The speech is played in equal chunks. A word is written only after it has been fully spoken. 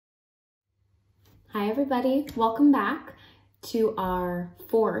Hi everybody, welcome back to our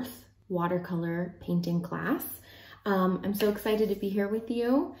fourth watercolor painting class. I'm so excited to be here with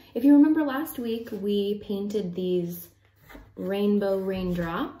you. If you remember last week, we painted these rainbow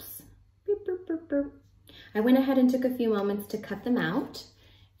raindrops. Boop, boop, boop, boop. I went ahead and took a few moments to cut them out,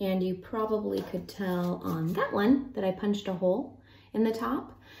 and you probably could tell on that one that I punched a hole in the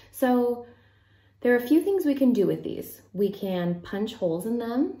top. So there are a few things we can do with these. We can punch holes in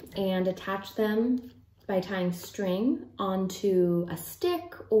them and attach them by tying string onto a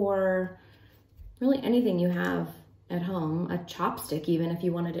stick or really anything you have at home, a chopstick even if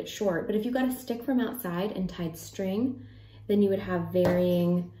you wanted it short. But if you got a stick from outside and tied string, then you would have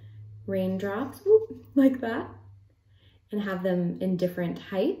varying raindrops, whoop, like that, and have them in different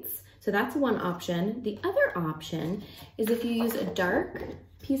heights. So that's one option. The other option is if you use a dark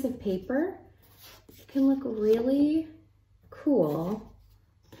piece of paper, it can look really cool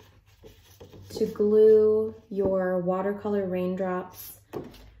to glue your watercolor raindrops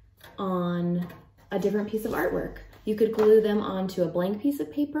on a different piece of artwork. You could glue them onto a blank piece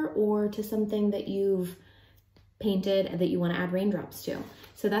of paper or to something that you've painted that you want to add raindrops to.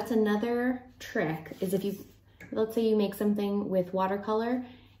 So that's another trick, is if you, let's say you make something with watercolor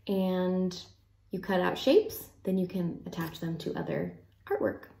and you cut out shapes, then you can attach them to other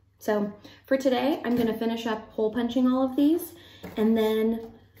artwork. So for today, I'm gonna finish up hole punching all of these, and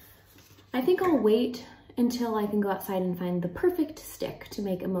then I think I'll wait until I can go outside and find the perfect stick to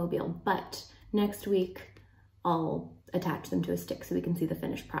make a mobile, but next week I'll attach them to a stick so we can see the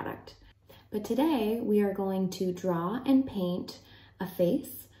finished product. But today we are going to draw and paint a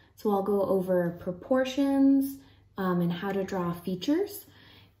face. So I'll go over proportions and how to draw features.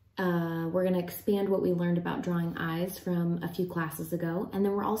 We're gonna expand what we learned about drawing eyes from a few classes ago. And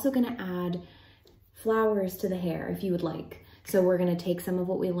then we're also gonna add flowers to the hair if you would like. So we're gonna take some of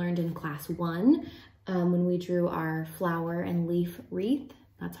what we learned in class 1 when we drew our flower and leaf wreath.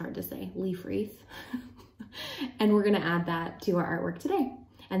 That's hard to say, leaf wreath. And we're gonna add that to our artwork today.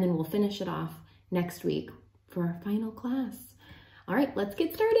 And then we'll finish it off next week for our final class. All right, let's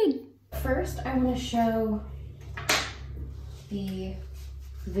get started. First, I wanna show the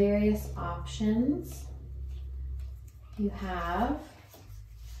various options you have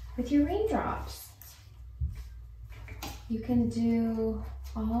with your raindrops. You can do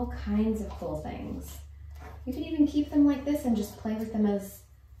all kinds of cool things. You can even keep them like this and just play with them as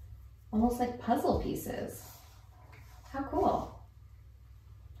almost like puzzle pieces. How cool.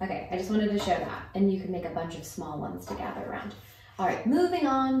 Okay, I just wanted to show that, and you can make a bunch of small ones to gather around. All right, moving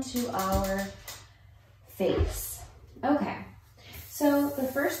on to our face. Okay. So the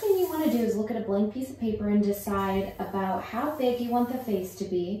first thing you want to do is look at a blank piece of paper and decide about how big you want the face to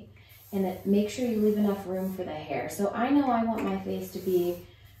be, and make sure you leave enough room for the hair. So I know I want my face to be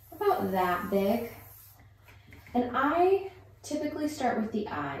about that big. And I typically start with the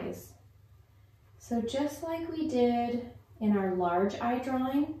eyes. So just like we did in our large eye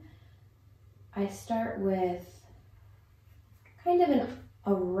drawing, I start with kind of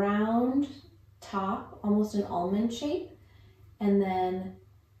a round top, almost an almond shape. And then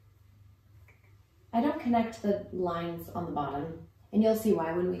I don't connect the lines on the bottom, and you'll see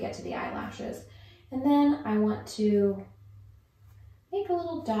why when we get to the eyelashes. And then I want to make a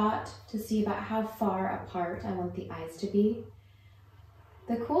little dot to see about how far apart I want the eyes to be.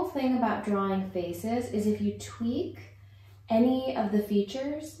 The cool thing about drawing faces is if you tweak any of the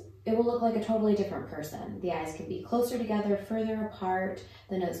features, it will look like a totally different person. The eyes can be closer together, further apart.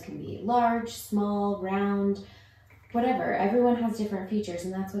 The nose can be large, small, round, whatever. Everyone has different features,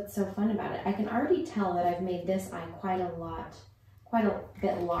 and that's what's so fun about it. I can already tell that I've made this eye quite a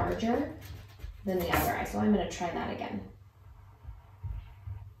bit larger than the other eye, so I'm gonna try that again.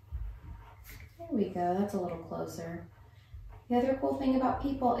 There we go, that's a little closer. The other cool thing about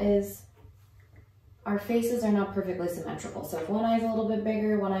people is our faces are not perfectly symmetrical. So if one eye's a little bit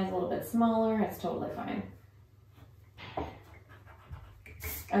bigger, one eye's a little bit smaller, it's totally fine.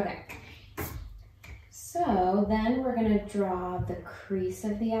 Okay. So then we're gonna draw the crease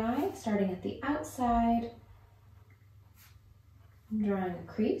of the eye, starting at the outside. I'm drawing a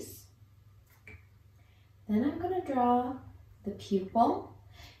crease. Then I'm gonna draw the pupil.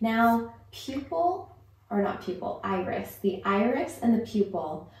 Now, iris. The iris and the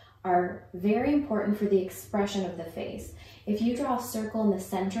pupil are very important for the expression of the face. If you draw a circle in the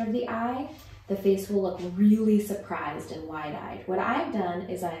center of the eye, the face will look really surprised and wide-eyed. What I've done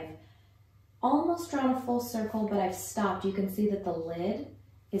is I've almost drawn a full circle, but I've stopped. You can see that the lid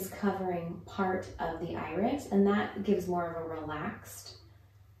is covering part of the iris, and that gives more of a relaxed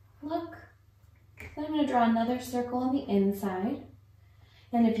look. Then I'm going to draw another circle on the inside.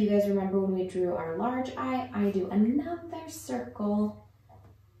 And if you guys remember when we drew our large eye, I do another circle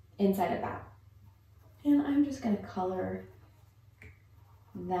inside of that. And I'm just going to color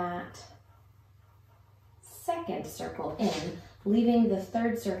that second circle in, leaving the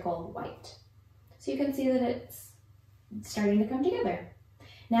third circle white. So you can see that it's starting to come together.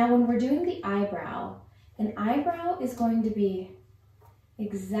 Now when we're doing the eyebrow, an eyebrow is going to be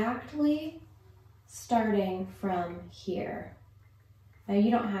exactly starting from here. Now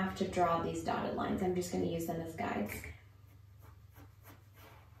you don't have to draw these dotted lines. I'm just going to use them as guides.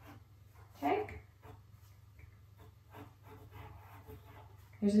 Okay.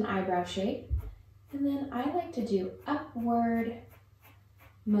 There's an eyebrow shape. And then I like to do upward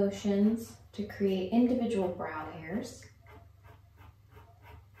motions to create individual brow hairs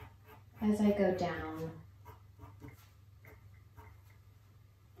as I go down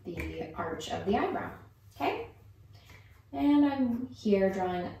the arch of the eyebrow, okay? And I'm here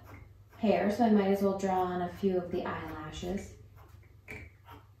drawing hair, so I might as well draw on a few of the eyelashes.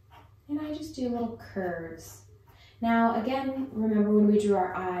 And I just do little curves. Now, again, remember when we drew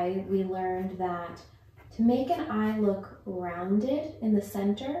our eye, we learned that to make an eye look rounded in the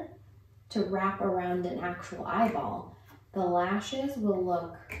center, to wrap around an actual eyeball, the lashes will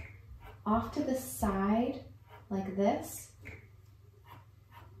look off to the side like this,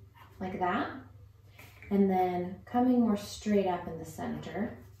 like that, and then coming more straight up in the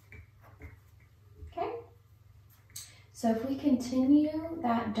center. Okay? So if we continue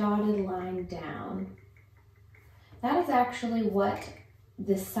that dotted line down, that is actually what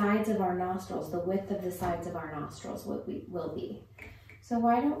the sides of our nostrils, the width of the sides of our nostrils will be. So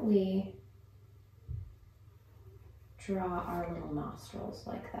why don't we draw our little nostrils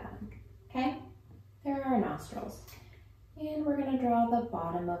like that? Okay, there are our nostrils. And we're gonna draw the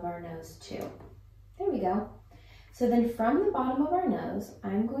bottom of our nose too. There we go. So then from the bottom of our nose,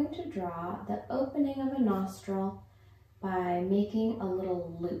 I'm going to draw the opening of a nostril by making a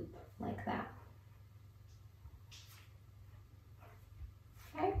little loop like that.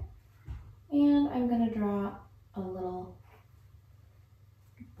 Okay, and I'm gonna draw a little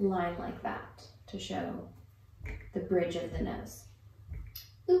line like that to show the bridge of the nose.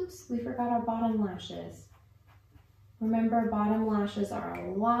 Oops, we forgot our bottom lashes. Remember, bottom lashes are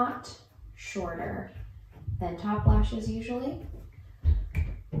a lot shorter than top lashes usually,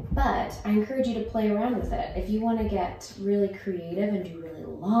 but I encourage you to play around with it. If you want to get really creative and do really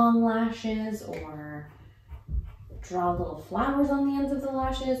long lashes or draw little flowers on the ends of the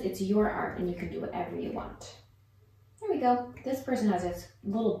lashes, it's your art and you can do whatever you want. There we go. This person has a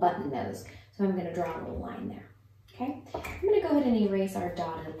little button nose, so I'm going to draw a little line there. Okay, I'm going to go ahead and erase our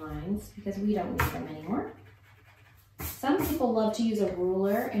dotted lines because we don't need them anymore. Some people love to use a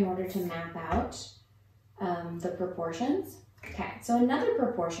ruler in order to map out the proportions. Okay, so another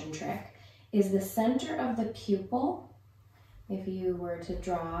proportion trick is the center of the pupil. If you were to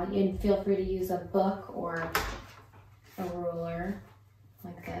draw, and feel free to use a book or a ruler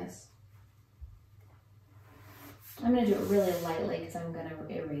like this. I'm going to do it really lightly because I'm going to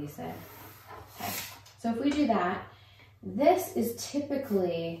erase it. Okay, so if we do that, this is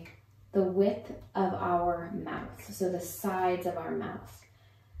typically the width of our mouth, so the sides of our mouth.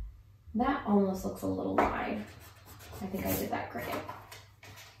 That almost looks a little wide. I think I did that great.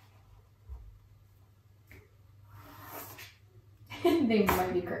 They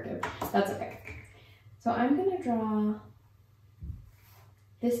might be crooked. That's okay. So I'm going to draw,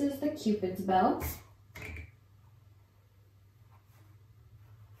 this is the Cupid's bow.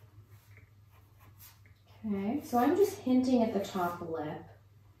 Okay, so I'm just hinting at the top lip.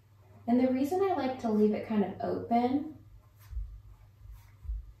 And the reason I like to leave it kind of open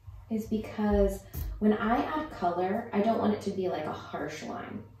is because when I add color, I don't want it to be like a harsh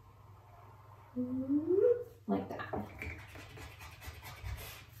line. Like that.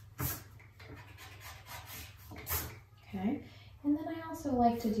 Okay, and then I also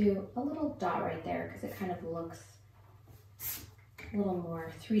like to do a little dot right there because it kind of looks a little more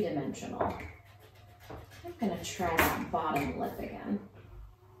three-dimensional. I'm gonna try that bottom lip again.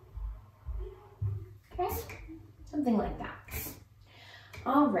 Okay, something like that.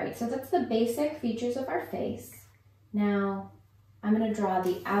 All right, so that's the basic features of our face. Now, I'm gonna draw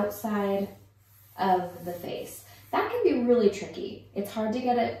the outside of the face. That can be really tricky. It's hard to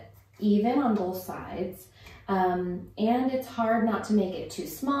get it even on both sides. And it's hard not to make it too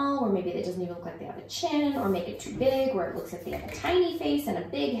small, or maybe it doesn't even look like they have a chin, or make it too big, where it looks like they have a tiny face and a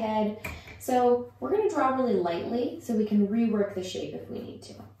big head. So we're gonna draw really lightly so we can rework the shape if we need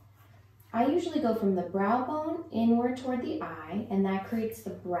to. I usually go from the brow bone inward toward the eye, and that creates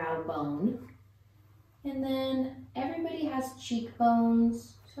the brow bone. And then everybody has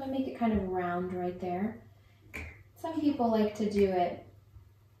cheekbones, so I make it kind of round right there. Some people like to do it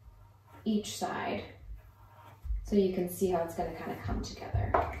each side, so you can see how it's going to kind of come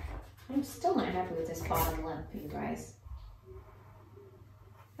together. I'm still not happy with this bottom lip, you guys.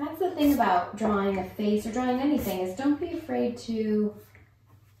 That's the thing about drawing a face or drawing anything, is don't be afraid to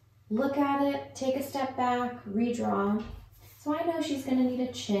look at it, take a step back, redraw. So I know she's going to need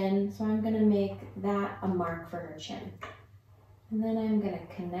a chin, so I'm going to make that a mark for her chin. And then I'm going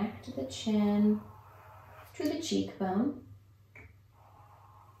to connect the chin to the cheekbone.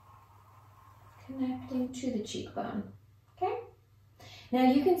 Connecting to the cheekbone, okay?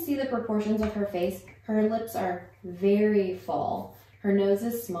 Now you can see the proportions of her face. Her lips are very full. Her nose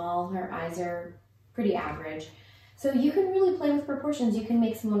is small, her eyes are pretty average. So you can really play with proportions. You can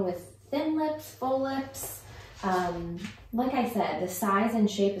make someone with thin lips, full lips. Like I said, the size and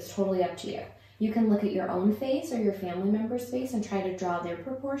shape is totally up to you. You can look at your own face or your family member's face and try to draw their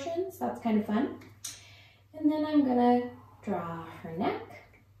proportions. That's kind of fun. And then I'm gonna draw her neck.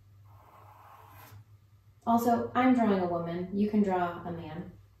 Also, I'm drawing a woman. You can draw a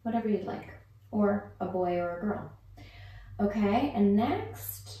man, whatever you'd like, or a boy or a girl. Okay, and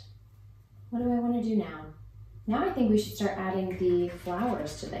next, what do I want to do now? Now I think we should start adding the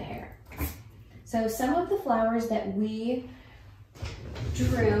flowers to the hair. So some of the flowers that we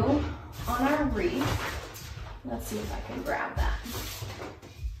drew on our wreath, let's see if I can grab that.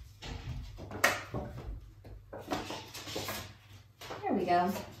 There we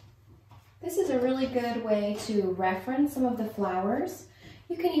go. This is a really good way to reference some of the flowers.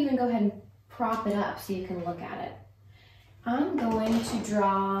 You can even go ahead and prop it up so you can look at it. I'm going to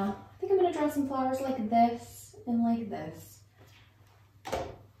draw, I think I'm going to draw some flowers like this and like this.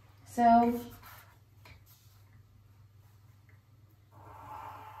 So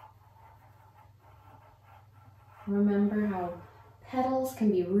remember how petals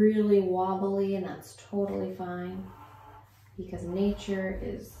can be really wobbly, and that's totally fine because nature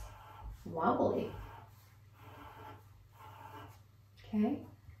is wobbly. Okay.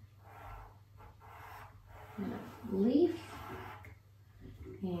 And a leaf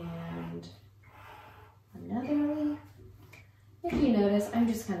and another leaf. If you notice, I'm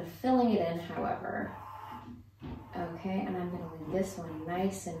just kind of filling it in, however. Okay, and I'm going to leave this one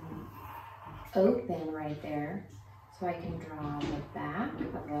nice and open right there so I can draw the back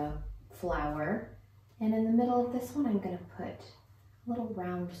of a flower. And in the middle of this one, I'm going to put a little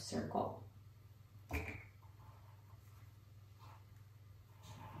round circle.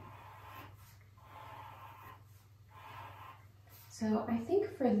 So I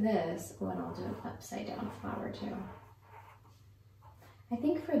think for this, oh, and I'll do an upside down flower too. I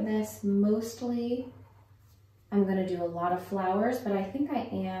think for this, mostly I'm going to do a lot of flowers, but I think I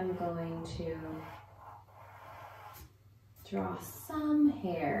am going to draw some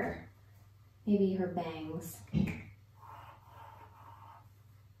hair, maybe her bangs.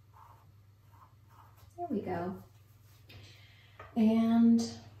 There we go. And,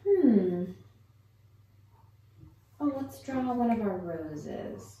 oh, let's draw one of our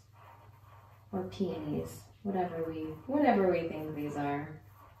roses or peonies, whatever we think these are.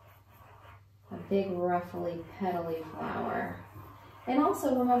 A big, ruffly, petally flower. And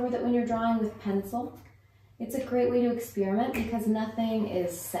also remember that when you're drawing with pencil, it's a great way to experiment because nothing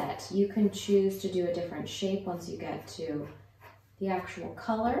is set. You can choose to do a different shape once you get to the actual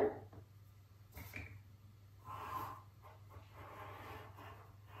color.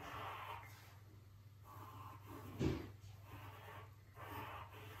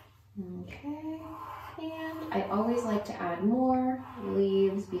 Okay, and I always like to add more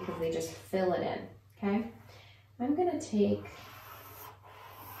leaves because they just fill it in, okay? I'm gonna take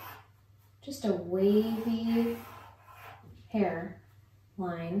just a wavy hair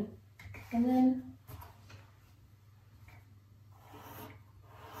line and then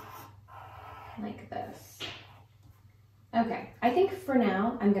like this. Okay, I think for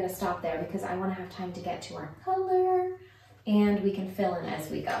now I'm gonna stop there because I wanna have time to get to our color and we can fill in as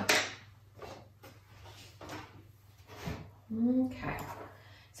we go. Okay,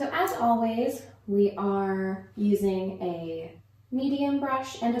 so as always, we are using a medium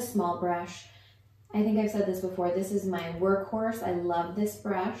brush and a small brush. I think I've said this before, this is my workhorse. I love this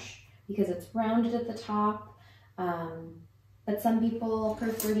brush because it's rounded at the top, but some people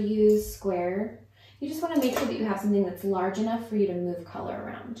prefer to use square. You just want to make sure that you have something that's large enough for you to move color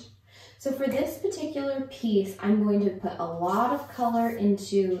around. So for this particular piece, I'm going to put a lot of color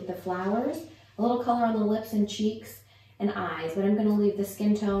into the flowers, a little color on the lips and cheeks and eyes, but I'm going to leave the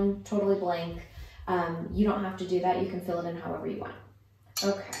skin tone totally blank. You don't have to do that. You can fill it in however you want.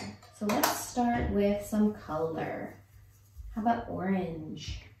 Okay, So let's start with some color. How about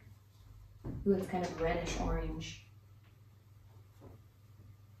orange? Ooh, it's kind of reddish orange.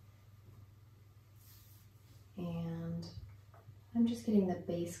 And I'm just getting the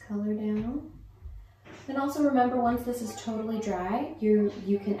base color down. And also remember, once this is totally dry,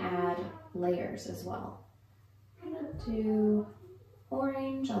 you can add layers as well. I'm gonna do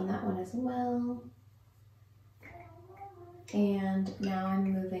orange on that one as well. And now I'm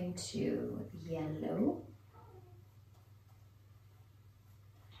moving to yellow.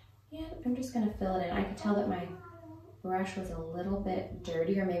 And I'm just gonna fill it in. I could tell that my brush was a little bit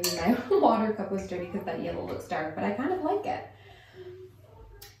dirty, or maybe my water cup was dirty because that yellow looks dark, but I kind of like it.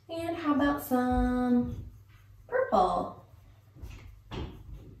 And how about some purple?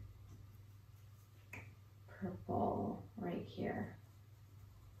 Purple right here.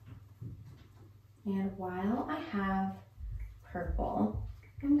 And while I have purple,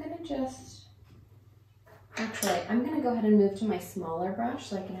 I'm gonna just, actually, I'm gonna go ahead and move to my smaller brush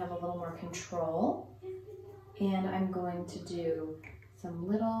so I can have a little more control. And I'm going to do some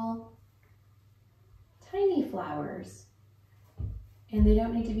little tiny flowers. And they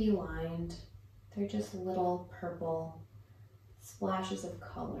don't need to be lined. They're just little purple splashes of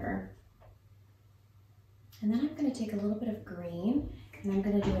color. And then I'm gonna take a little bit of green and I'm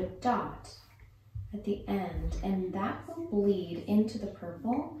gonna do a dot at the end, and that will bleed into the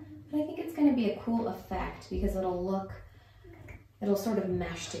purple. But I think it's gonna be a cool effect because it'll sort of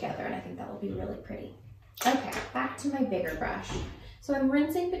mesh together, and I think that will be really pretty. Okay, back to my bigger brush. So I'm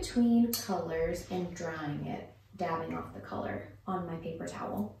rinsing between colors and drying it, dabbing off the color on my paper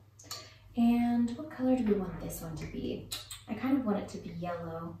towel. And what color do we want this one to be? I kind of want it to be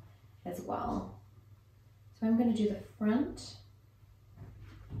yellow as well. So I'm going to do the front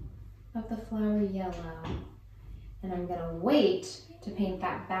of the flower yellow, and I'm going to wait to paint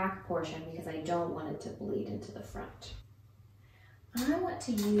that back portion because I don't want it to bleed into the front. I want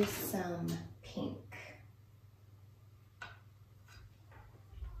to use some pink.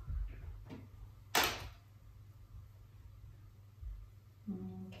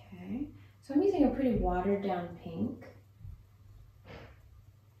 Okay, so I'm using a pretty watered down pink.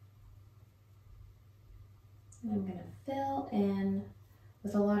 And I'm gonna fill in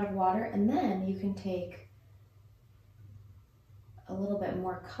with a lot of water, and then you can take a little bit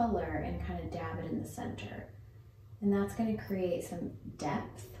more color and kind of dab it in the center. And that's gonna create some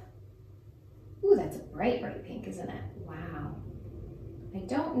depth. Ooh, that's a bright, bright pink, isn't it? Wow. I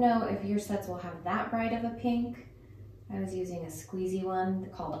don't know if your sets will have that bright of a pink. I was using a squeezy one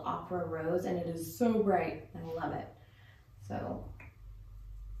called Opera Rose, and it is so bright. I love it. So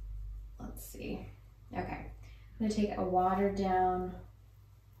let's see. Okay, I'm gonna take a watered down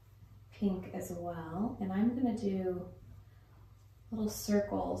pink as well, and I'm gonna do little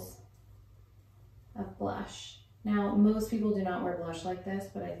circles of blush. Now, most people do not wear blush like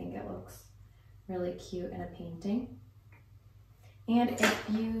this, but I think it looks really cute in a painting. And if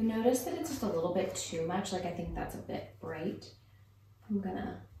you notice that it's just a little bit too much, like I think that's a bit bright, I'm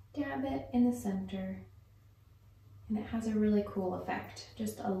gonna dab it in the center, and it has a really cool effect.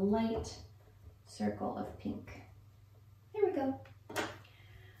 Just a light circle of pink. There we go.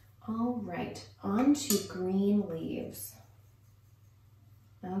 All right, on to green leaves.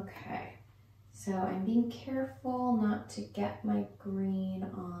 Okay, so I'm being careful not to get my green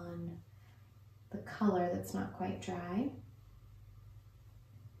on the color that's not quite dry.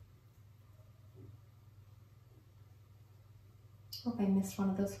 Oh, I missed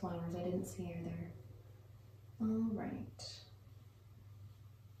one of those flowers. I didn't see her there. All right.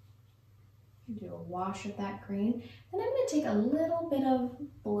 Do a wash of that green. Then I'm going to take a little bit of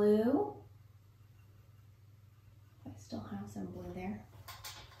blue. I still have some blue there.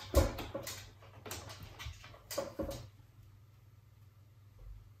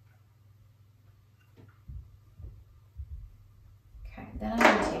 Okay, then I'm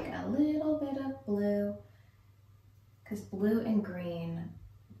going to take a little bit of blue, because blue and green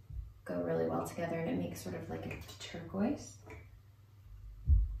go really well together and it makes sort of like a turquoise.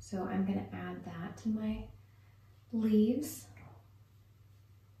 So I'm going to add that to my leaves.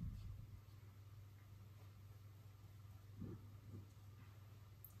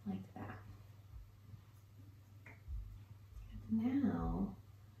 Like that. And now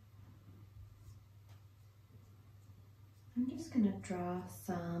I'm just going to draw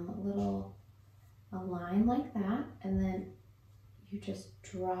a line like that, and then you just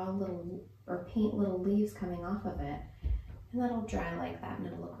draw little, or paint little leaves coming off of it, and that'll dry like that and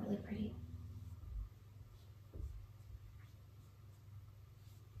it'll look really pretty.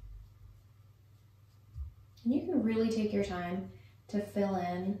 And you can really take your time to fill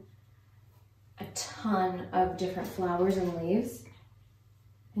in a ton of different flowers and leaves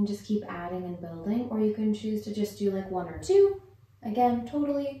and just keep adding and building, or you can choose to just do like one or two. Again,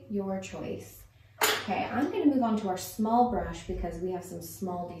 totally your choice. Okay, I'm gonna move on to our small brush because we have some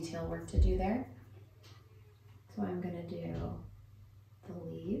small detail work to do there. So I'm gonna do the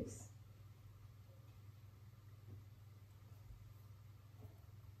leaves.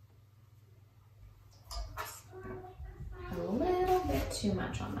 A little bit too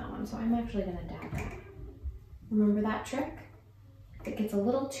much on that one, so I'm actually gonna dab that. Remember that trick? If it gets a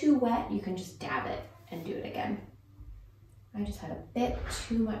little too wet, you can just dab it and do it again. I just had a bit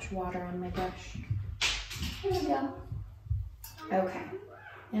too much water on my brush. There we go. Okay,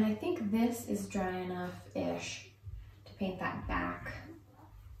 and I think this is dry enough-ish to paint that back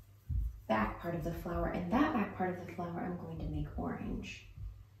part of the flower, and that back part of the flower I'm going to make orange.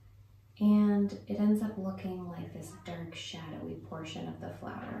 And it ends up looking like this dark shadowy portion of the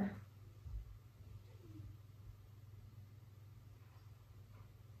flower.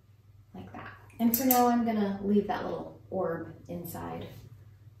 Like that. And for now I'm gonna leave that little orb inside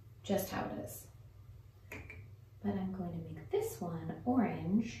just how it is. But I'm going to make this one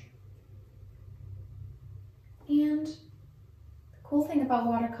orange. And the cool thing about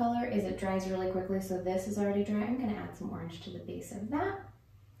watercolor is it dries really quickly, so this is already dry. I'm gonna add some orange to the base of that.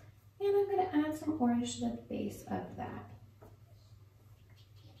 And I'm going to add some orange to the base of that.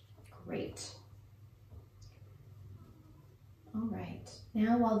 Great. All right.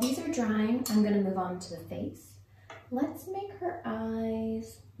 Now, while these are drying, I'm going to move on to the face. Let's make her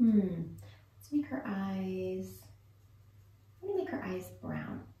eyes. Let's make her eyes. I'm going to make her eyes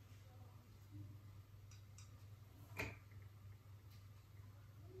brown.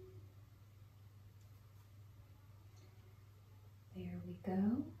 There we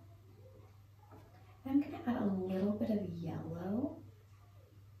go. I'm going to add a little bit of yellow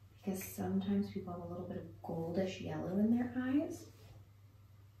because sometimes people have a little bit of goldish yellow in their eyes.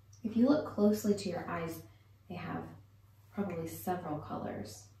 If you look closely to your eyes, they have probably several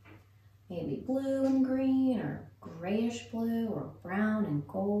colors. Maybe blue and green, or grayish blue, or brown and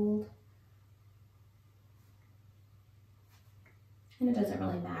gold. And it doesn't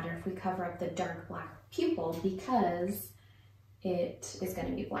really matter if we cover up the dark black pupil because it is going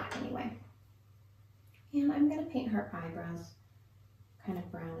to be black anyway. And I'm going to paint her eyebrows kind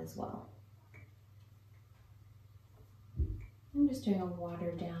of brown as well. I'm just doing a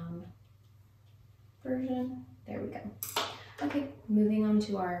watered down version. There we go. Okay, moving on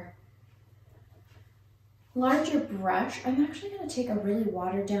to our larger brush. I'm actually going to take a really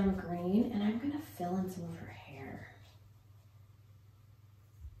watered down green and I'm going to fill in some of her hair.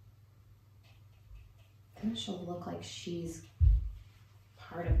 Then she'll look like she's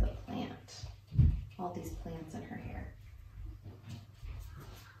part of the plant. All these plants in her hair.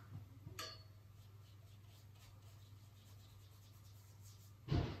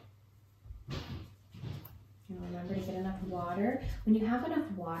 And remember to get enough water. When you have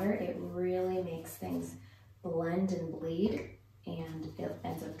enough water, it really makes things blend and bleed, and it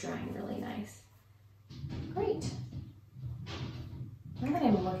ends up drying really nice. Great. Now that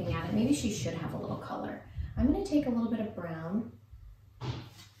I'm looking at it, maybe she should have a little color. I'm going to take a little bit of brown.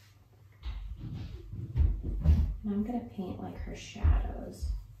 And I'm going to paint like her shadows.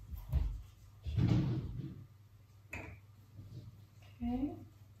 Okay.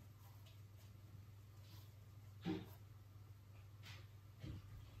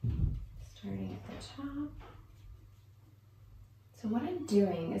 Starting at the top. So what I'm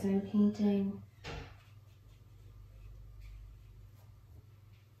doing is I'm painting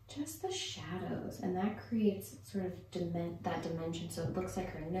just the shadows, and that creates sort of that dimension, so it looks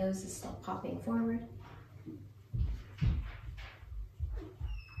like her nose is still popping forward.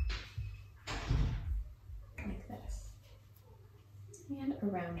 Like this. And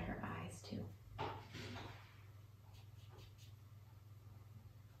around her eyes too.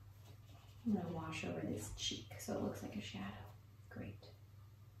 I'm going to wash over this cheek so it looks like a shadow. Great.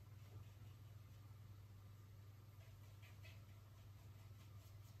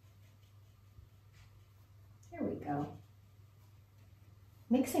 There we go.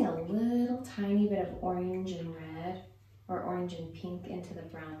 Mixing a little tiny bit of orange and red, or orange and pink into the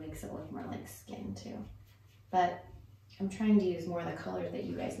brown makes it look more like skin too. But I'm trying to use more of the color that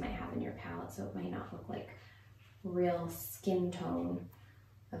you guys might have in your palette, so it might not look like real skin tone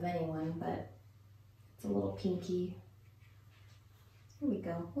of anyone, but it's a little pinky. Here we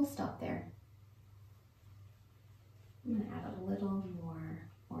go. We'll stop there. I'm going to add a little more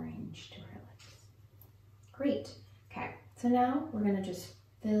orange to her lips. Great. Okay, so now we're going to just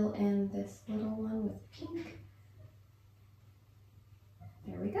fill in this little one with pink.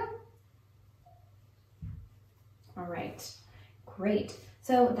 There we go. All right, great.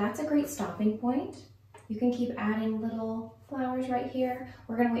 So that's a great stopping point. You can keep adding little flowers right here.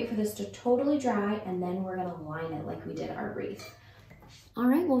 We're gonna wait for this to totally dry and then we're gonna line it like we did our wreath. All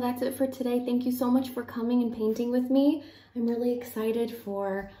right, well that's it for today. Thank you so much for coming and painting with me. I'm really excited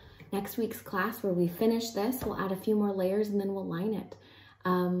for next week's class where we finish this. We'll add a few more layers and then we'll line it.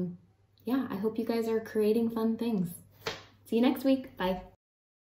 Yeah, I hope you guys are creating fun things. See you next week. Bye.